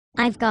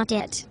I've got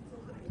it.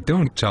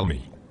 Don't tell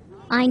me.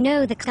 I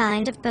know the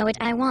kind of poet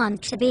I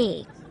want to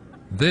be.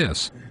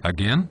 This,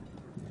 again?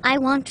 I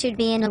want to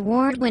be an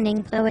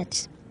award-winning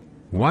poet.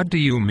 What do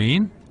you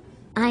mean?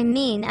 I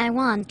mean I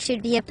want to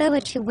be a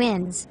poet who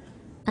wins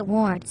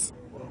awards,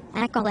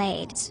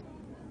 accolades,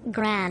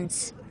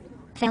 grants,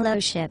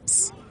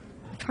 fellowships,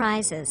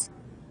 prizes,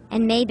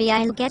 and maybe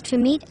I'll get to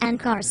meet Anne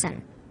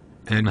Carson.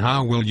 And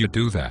how will you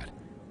do that?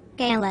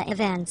 Gala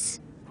events,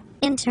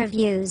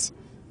 interviews,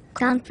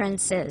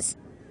 conferences,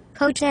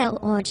 hotel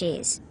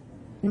orgies,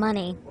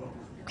 money,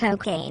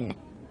 cocaine,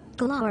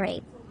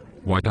 glory.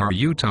 What are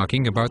you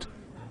talking about?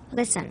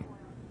 Listen,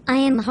 I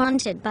am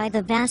haunted by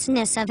the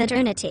vastness of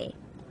eternity.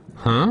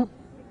 Huh?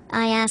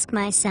 I ask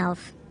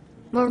myself,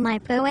 will my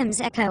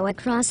poems echo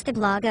across the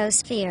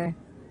blogosphere?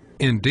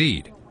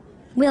 Indeed.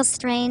 Will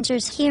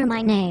strangers hear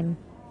my name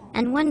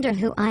and wonder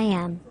who I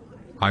am?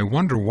 I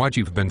wonder what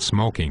you've been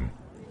smoking.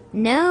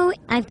 No,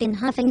 I've been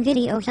huffing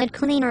Video Head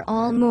Cleaner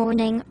all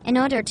morning in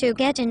order to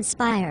get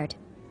inspired.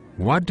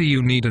 What do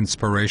you need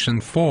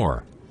inspiration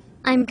for?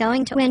 I'm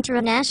going to enter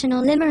a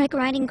national limerick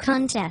writing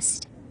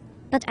contest,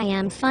 but I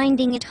am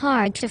finding it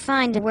hard to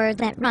find a word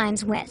that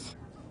rhymes with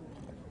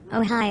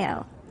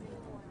Ohio.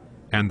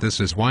 And this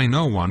is why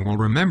no one will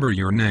remember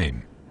your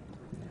name.